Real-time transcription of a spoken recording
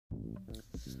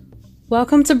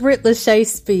Welcome to Britt Lachey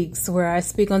Speaks, where I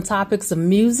speak on topics of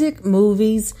music,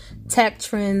 movies, tech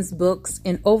trends, books,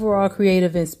 and overall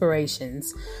creative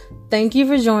inspirations. Thank you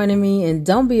for joining me, and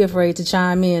don't be afraid to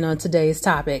chime in on today's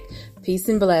topic. Peace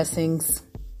and blessings.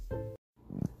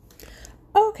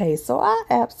 Okay, so I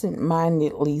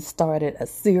absentmindedly started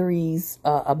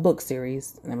a book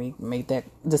series. Let me make that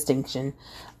distinction.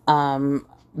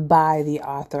 By the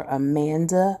author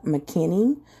Amanda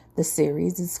McKinney. The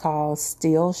series is called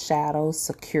Still Shadows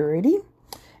Security,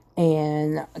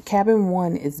 and Cabin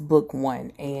 1 is book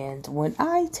 1. And when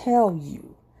I tell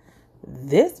you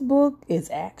this book is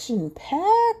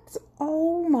action-packed,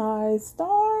 oh my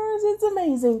stars, it's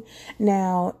amazing.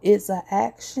 Now, it's an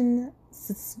action,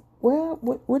 well,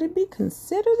 would it be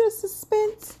considered a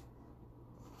suspense?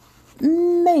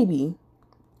 Maybe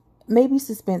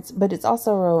suspense, but it's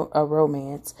also a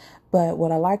romance. But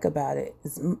what I like about it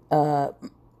is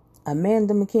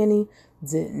Amanda McKinney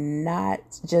did not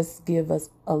just give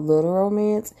us a little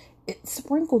romance. It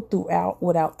sprinkled throughout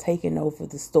without taking over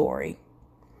the story.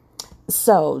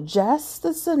 So just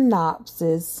the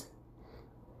synopsis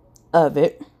of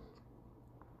it,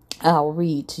 I'll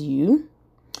read to you.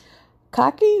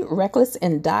 Cocky, reckless,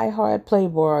 and diehard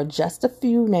playboy are just a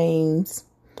few names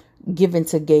given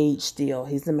to Gage Steele.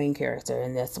 He's the main character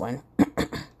in this one.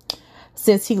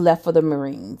 Since he left for the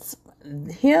Marines.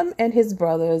 Him and his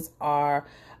brothers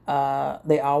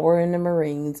they all were in the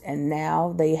Marines, and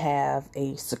now they have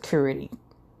a security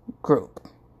group.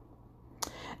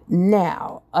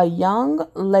 Now, a young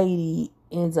lady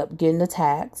ends up getting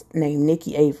attacked named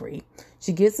Nikki Avery.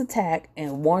 She gets attacked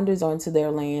and wanders onto their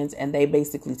lands, and they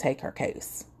basically take her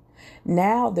case.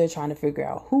 Now they're trying to figure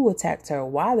out who attacked her,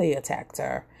 why they attacked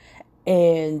her,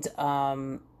 and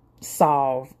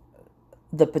solve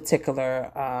the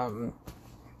particular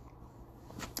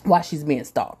why she's being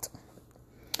stalked.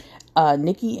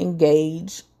 Nikki and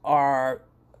Gage are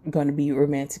going to be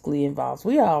romantically involved.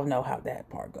 We all know how that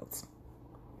part goes.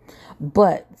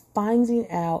 But finding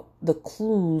out the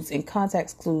clues and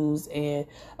context clues and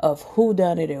of who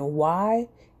done it and why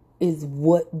is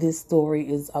what this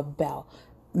story is about.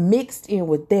 Mixed in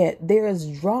with that, there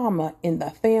is drama in the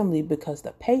family because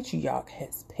the patriarch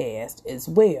has passed as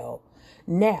well.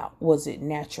 Now, was it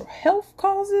natural health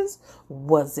causes?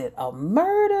 Was it a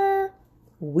murder?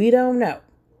 We don't know.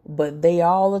 But they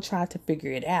all are trying to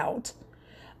figure it out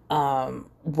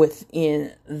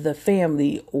within the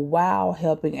family while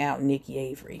helping out Nikki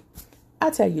Avery.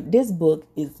 I tell you, this book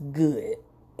is good.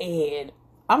 And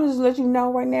I'm just let you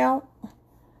know right now.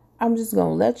 I'm just going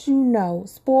to let you know.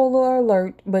 Spoiler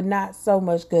alert, but not so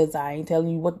much because I ain't telling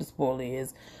you what the spoiler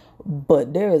is.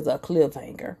 But there is a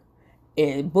cliffhanger.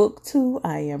 In book 2,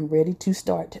 I am ready to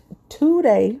start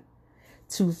today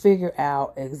to figure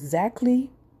out exactly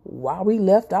why we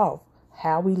left off,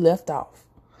 how we left off.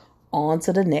 On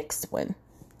to the next one.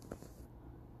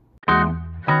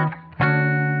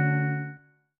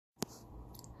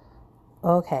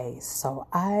 Okay, so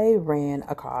I ran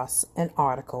across an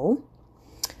article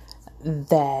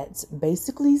that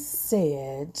basically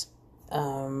said,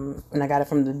 and I got it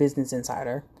from the Business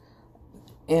Insider,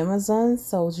 Amazon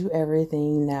sold you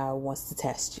everything, now it wants to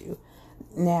test you.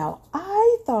 Now,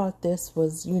 I thought this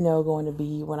was, going to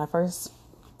be, when I first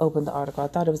opened the article, I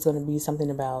thought it was going to be something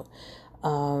about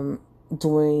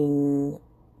doing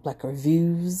like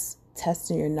reviews,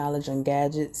 testing your knowledge on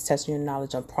gadgets, testing your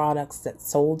knowledge on products that's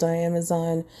sold on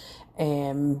Amazon,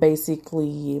 and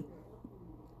basically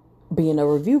being a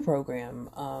review program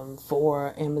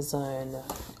for Amazon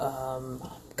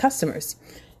customers.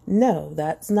 No,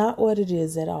 that's not what it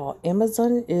is at all.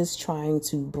 Amazon is trying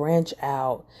to branch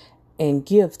out and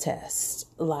give tests,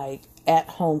 like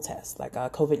at-home tests, like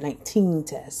a COVID-19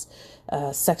 test,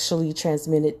 sexually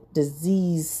transmitted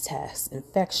disease tests,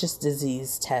 infectious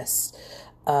disease tests,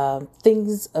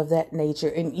 things of that nature,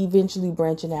 and eventually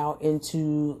branching out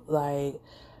into like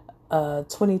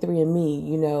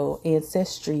 23andMe,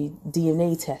 ancestry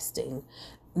DNA testing.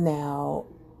 Now,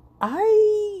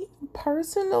 I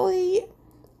personally,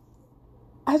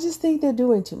 I just think they're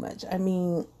doing too much. I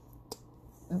mean,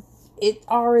 it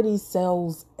already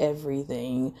sells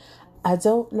everything. I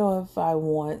don't know if I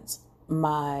want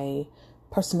my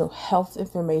personal health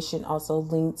information also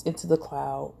linked into the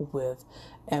cloud with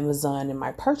Amazon and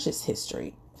my purchase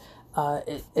history.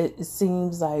 It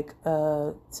seems like,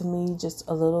 to me, just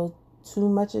a little too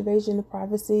much invasion of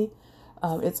privacy.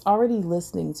 It's already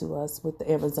listening to us with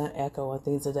the Amazon Echo and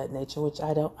things of that nature, which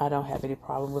I don't have any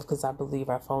problem with because I believe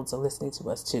our phones are listening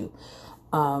to us too.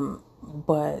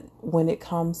 But when it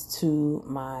comes to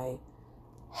my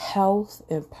health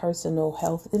and personal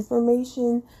health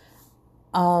information,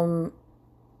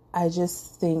 I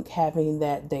just think having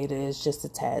that data is just a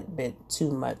tad bit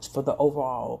too much for the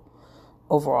overall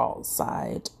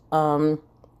side.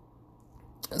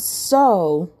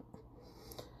 So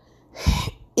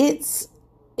it's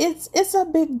a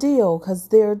big deal because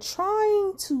they're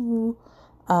trying to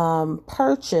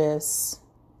purchase.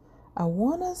 I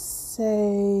want to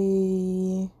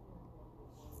say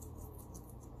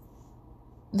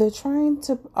they're trying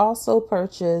to also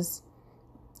purchase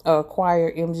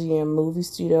acquire MGM movie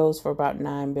studios for about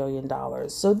 $9 billion.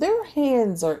 So their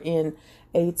hands are in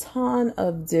a ton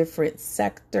of different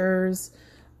sectors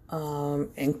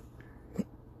and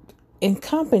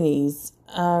companies.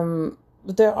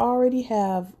 They already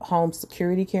have home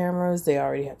security cameras. They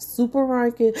already have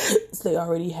supermarkets. They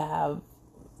already have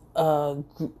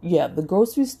the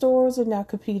grocery stores are now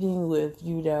competing with,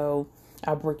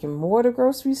 our brick and mortar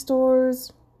grocery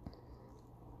stores.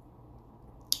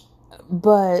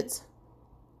 But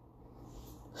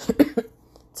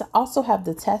to also have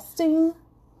the testing,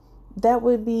 that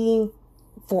would be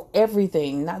for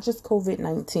everything, not just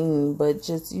COVID-19, but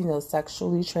just,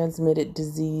 sexually transmitted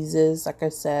diseases, like I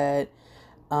said.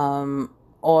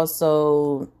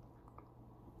 Also,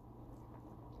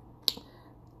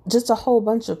 just a whole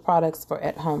bunch of products for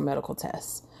at-home medical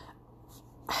tests.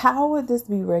 How would this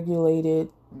be regulated?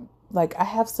 Like, I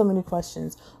have so many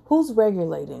questions. Who's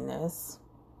regulating this?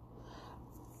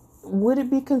 Would it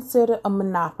be considered a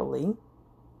monopoly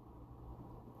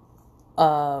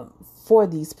for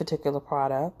these particular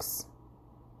products?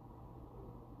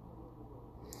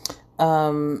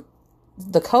 The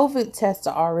COVID tests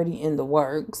are already in the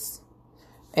works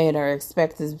and are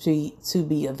expected to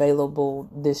be available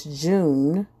this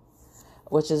June,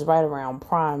 which is right around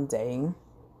Prime Day.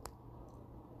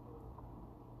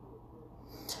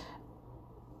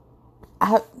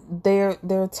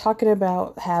 They're talking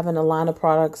about having a line of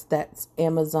products that's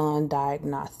Amazon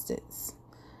Diagnostics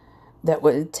that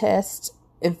would test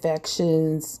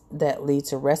infections that lead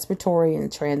to respiratory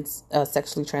and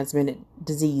sexually transmitted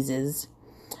diseases,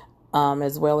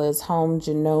 as well as home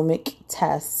genomic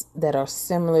tests that are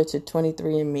similar to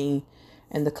 23andMe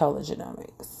and the color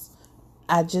genomics.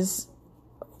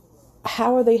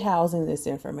 How are they housing this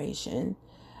information?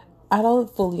 I don't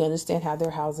fully understand how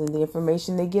they're housing the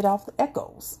information they get off the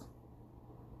echoes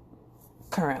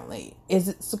currently. Is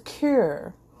it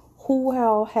secure? Who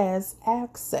all has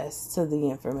access to the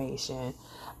information?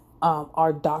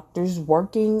 Are doctors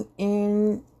working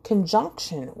in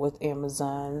conjunction with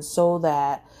Amazon so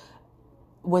that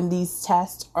when these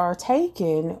tests are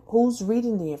taken, who's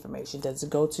reading the information? Does it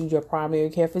go to your primary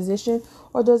care physician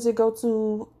or does it go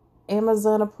to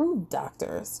Amazon approved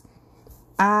doctors?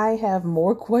 I have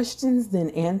more questions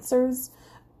than answers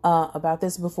about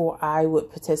this before I would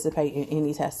participate in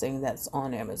any testing that's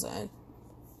on Amazon.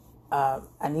 I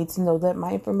need to know that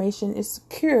my information is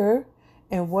secure,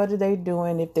 and what are they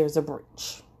doing if there's a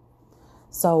breach?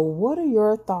 So what are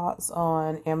your thoughts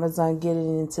on Amazon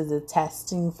getting into the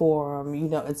testing forum,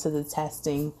 into the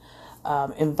testing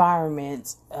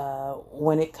environment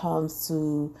when it comes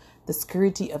to the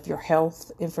security of your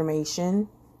health information?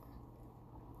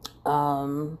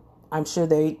 I'm sure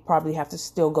they probably have to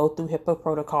still go through HIPAA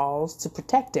protocols to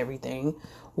protect everything.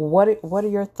 What are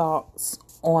your thoughts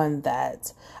on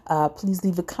that? Please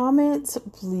leave a comment.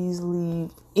 Please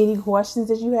leave any questions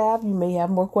that you have. You may have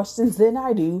more questions than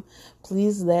I do.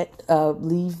 Please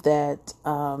leave that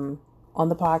on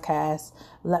the podcast.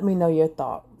 Let me know your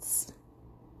thoughts.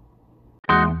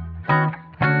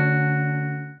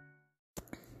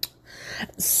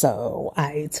 So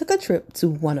I took a trip to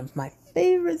one of my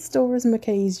favorite stores,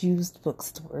 McKay's Used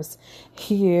Bookstores,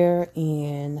 here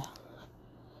in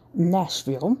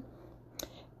Nashville.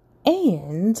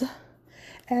 And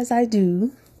as I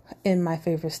do in my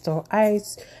favorite store,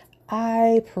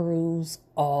 I peruse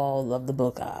all of the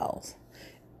book aisles.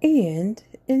 And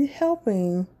in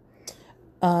helping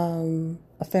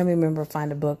a family member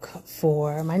find a book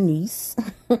for my niece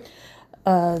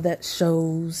that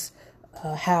shows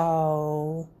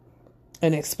how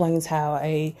and explains how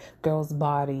a girl's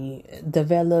body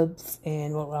develops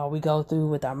and what all we go through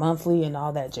with our monthly and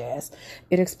all that jazz.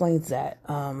 It explains that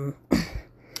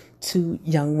to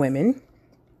young women,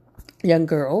 young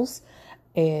girls,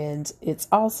 and it's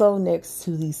also next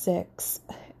to the sex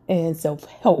and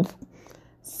self-help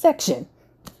section.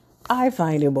 I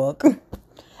find a book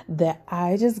that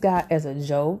I just got as a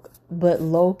joke, but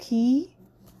low-key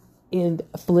in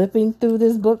flipping through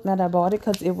this book that I bought it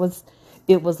because it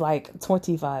was like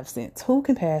 25 cents. Who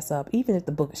can pass up, even if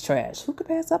the book is trash, who can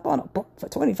pass up on a book for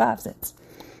 25 cents?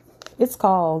 It's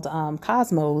called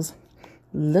Cosmo's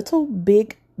Little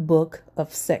Big Book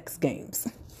of Sex Games.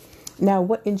 Now,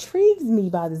 what intrigues me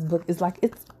by this book is like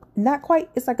it's not quite.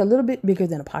 It's like a little bit bigger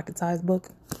than a pocket-sized book.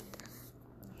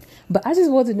 But I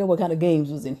just wanted to know what kind of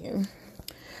games was in here.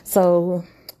 So,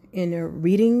 in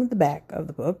reading the back of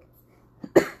the book,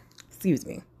 excuse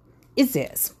me, it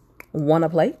says, "Wanna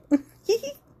play?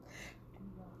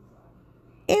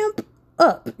 Amp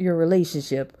up your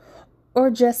relationship or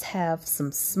just have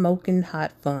some smoking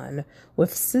hot fun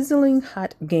with sizzling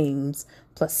hot games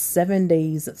plus 7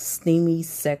 days of steamy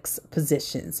sex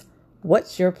positions.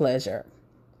 What's your pleasure?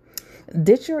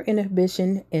 Ditch your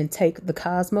inhibition and take the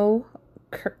Cosmo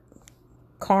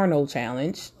Carnal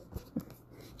Challenge.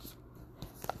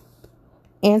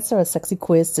 Answer a sexy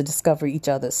quiz to discover each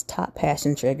other's top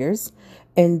passion triggers.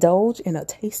 Indulge in a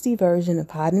tasty version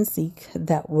of hide and seek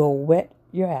that will whet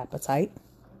your appetite.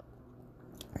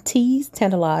 Tease,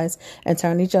 tantalize, and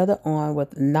turn each other on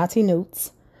with naughty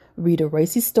notes. Read a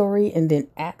racy story and then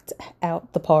act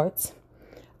out the parts.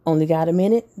 Only got a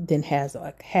minute, then have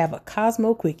a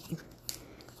Cosmo Quickie."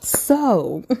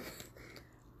 So,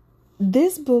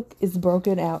 this book is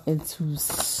broken out into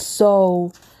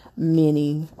so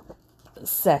many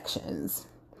sections.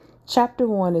 Chapter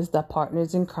 1 is the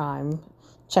partners in crime.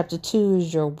 Chapter 2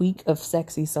 is your week of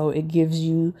sexy, so it gives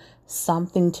you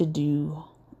something to do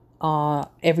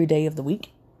every day of the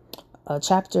week.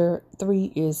 Chapter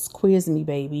 3 is quiz me,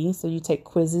 baby. So you take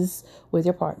quizzes with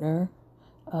your partner.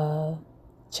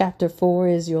 Chapter 4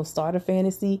 is you'll start a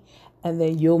fantasy, and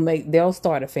then they'll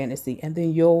start a fantasy, and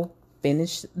then you'll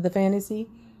finish the fantasy.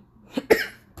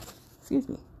 Excuse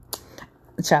me.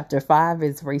 Chapter 5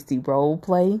 is racy role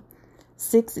play.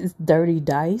 6 is dirty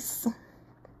dice,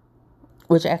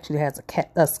 which actually has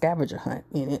a scavenger hunt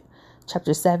in it.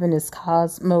 Chapter 7 is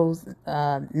Cosmo's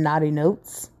naughty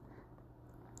notes.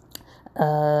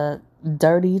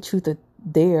 Dirty Truth or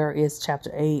Dare is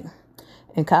chapter 8.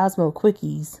 And Cosmo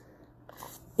Quickies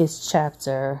is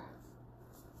chapter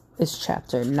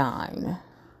 9.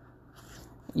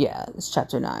 Yeah, it's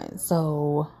chapter 9.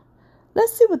 So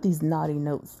let's see what these naughty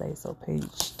notes say. So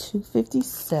page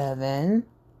 257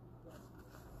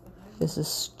 is the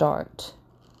start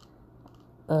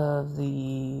of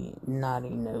the naughty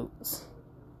notes.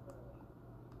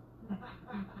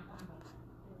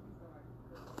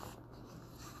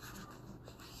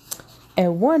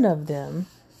 And one of them,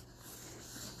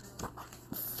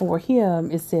 for him,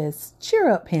 it says, "Cheer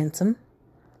up, handsome.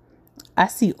 I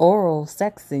see oral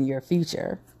sex in your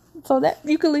future." So that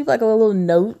you could leave like a little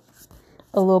note,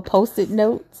 a little post-it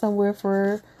note somewhere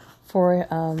for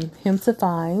him to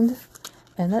find.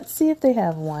 And let's see if they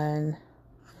have one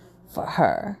for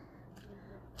her.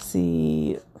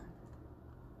 See.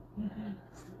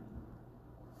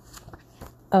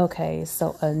 Okay,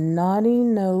 so a naughty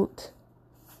note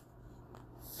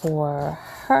for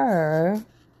her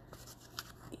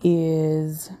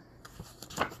is,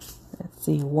 let's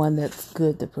see, one that's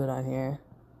good to put on here.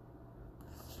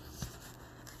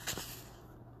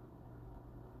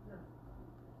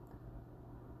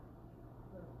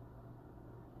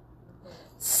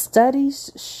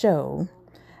 Studies show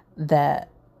that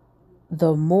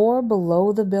the more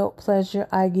below the belt pleasure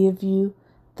I give you,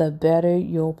 the better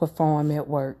you'll perform at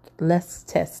work. Let's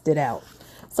test it out.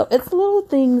 So it's little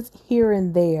things here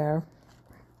and there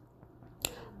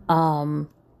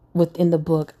within the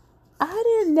book. I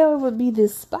didn't know it would be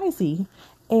this spicy.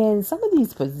 And some of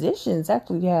these positions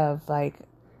actually have like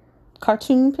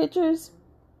cartoon pictures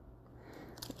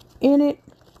in it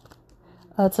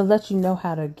to let you know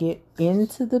how to get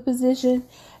into the position.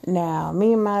 Now,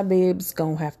 me and my babes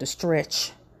gonna have to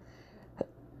stretch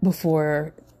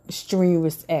before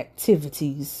strenuous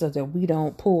activities so that we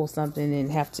don't pull something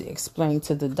and have to explain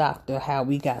to the doctor how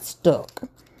we got stuck.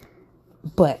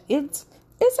 But it's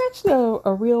actually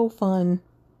a real fun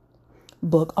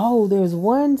book. Oh, there's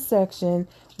one section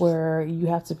where you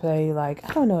have to play, like,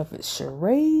 I don't know if it's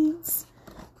charades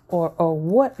or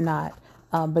whatnot.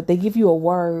 But they give you a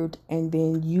word, and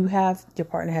then your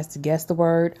partner has to guess the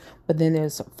word. But then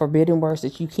there's forbidden words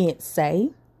that you can't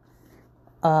say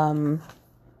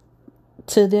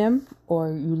to them, or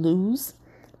you lose.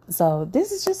 So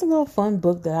this is just a little fun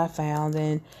book that I found,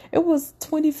 and it was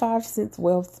 25 cents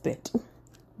well spent.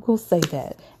 We'll say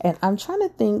that. And I'm trying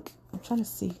to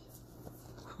see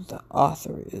who the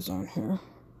author is on here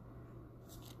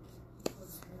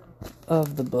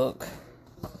of the book.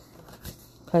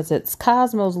 Because it's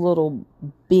Cosmo's little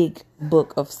big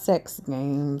book of sex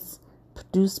games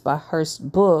produced by Hearst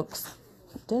Books.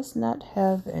 It does not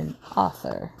have an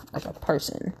author, like a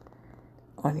person,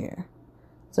 on here.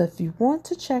 So if you want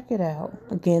to check it out,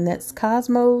 again, that's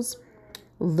Cosmo's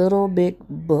little big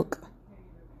book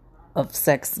of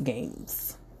sex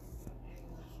games.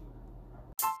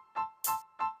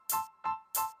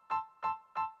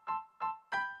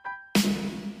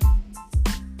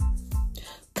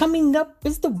 Coming up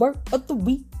is the word of the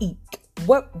week.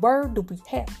 What word do we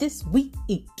have this week?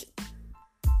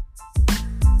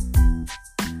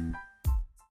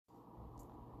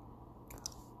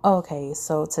 Okay,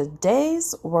 so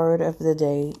today's word of the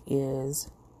day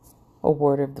is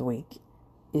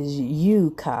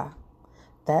yucca.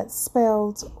 That's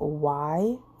spelled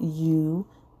Y-U-K-E,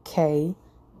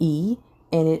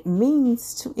 and it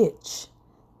means to itch.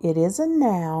 It is a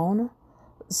noun.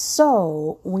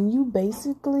 So when you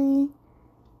basically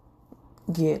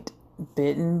get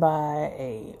bitten by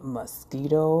a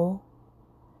mosquito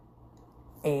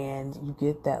and you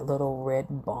get that little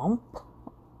red bump,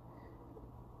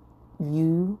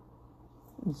 yucca,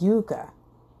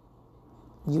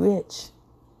 you itch.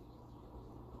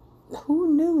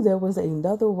 Who knew there was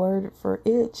another word for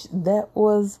itch that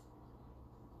was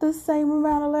the same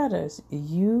amount of letters?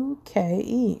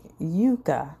 U-K-E,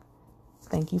 yucca.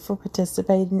 Thank you for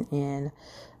participating in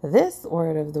this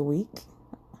word of the week,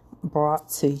 brought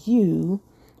to you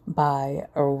by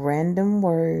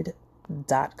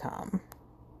randomword.com.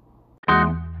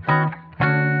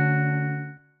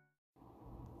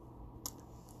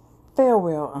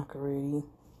 Farewell, Uncle Rudy.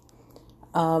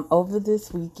 Over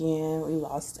this weekend, we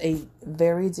lost a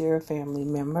very dear family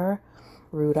member,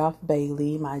 Rudolph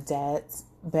Bailey, my dad's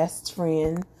best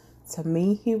friend. To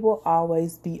me, he will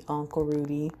always be Uncle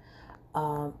Rudy.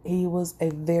 He was a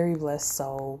very blessed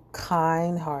soul,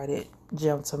 kind-hearted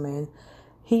gentleman.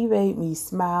 He made me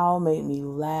smile, made me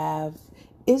laugh.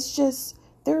 It's just,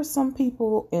 there are some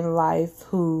people in life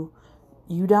who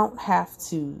you don't have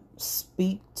to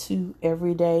speak to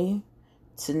every day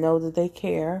to know that they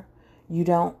care. You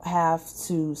don't have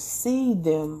to see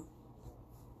them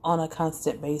on a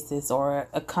constant basis or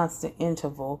a constant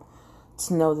interval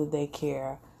to know that they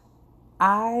care.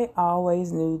 I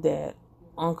always knew that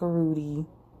Uncle Rudy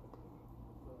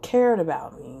cared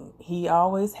about me. He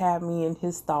always had me in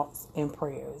his thoughts and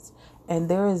prayers. And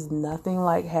there is nothing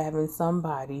like having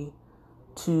somebody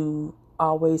to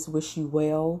always wish you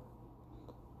well,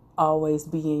 always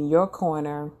be in your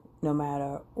corner no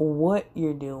matter what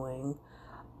you're doing.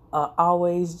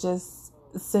 Always just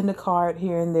send a card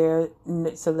here and there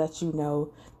to let you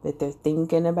know that they're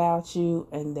thinking about you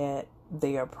and that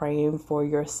they are praying for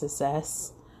your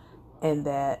success, and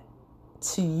that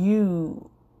to you,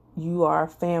 you are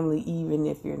family even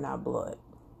if you're not blood.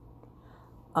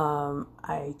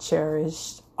 I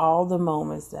cherished all the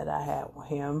moments that I had with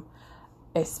him,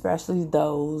 especially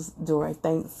those during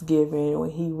Thanksgiving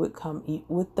when he would come eat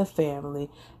with the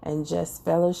family and just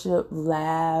fellowship,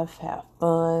 laugh, have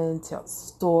fun, tell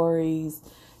stories,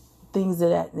 things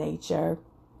of that nature.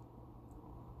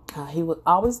 He would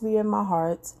always be in my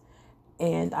heart,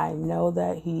 and I know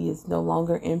that he is no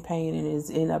longer in pain and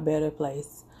is in a better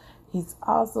place. He's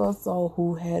also a soul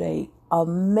who had an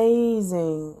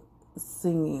amazing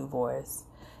singing voice,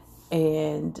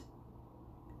 and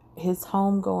his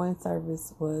homegoing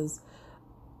service was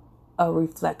a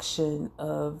reflection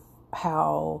of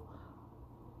how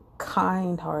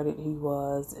kind-hearted he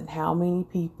was and how many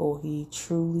people he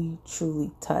truly, truly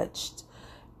touched,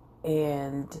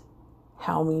 and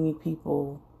how many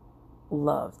people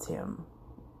loved him.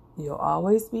 You'll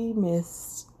always be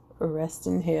missed. Rest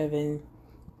in heaven,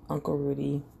 Uncle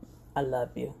Rudy. I love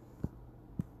you.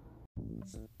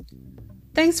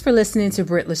 Thanks for listening to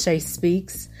Britt Lachey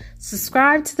Speaks.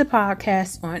 Subscribe to the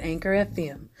podcast on Anchor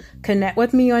FM. Connect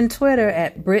with me on Twitter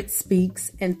at Britt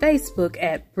Speaks and Facebook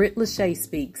at Britt Lachey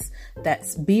Speaks.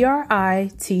 That's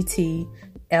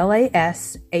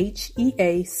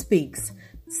BRITTLASHEA Speaks.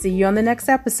 See you on the next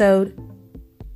episode.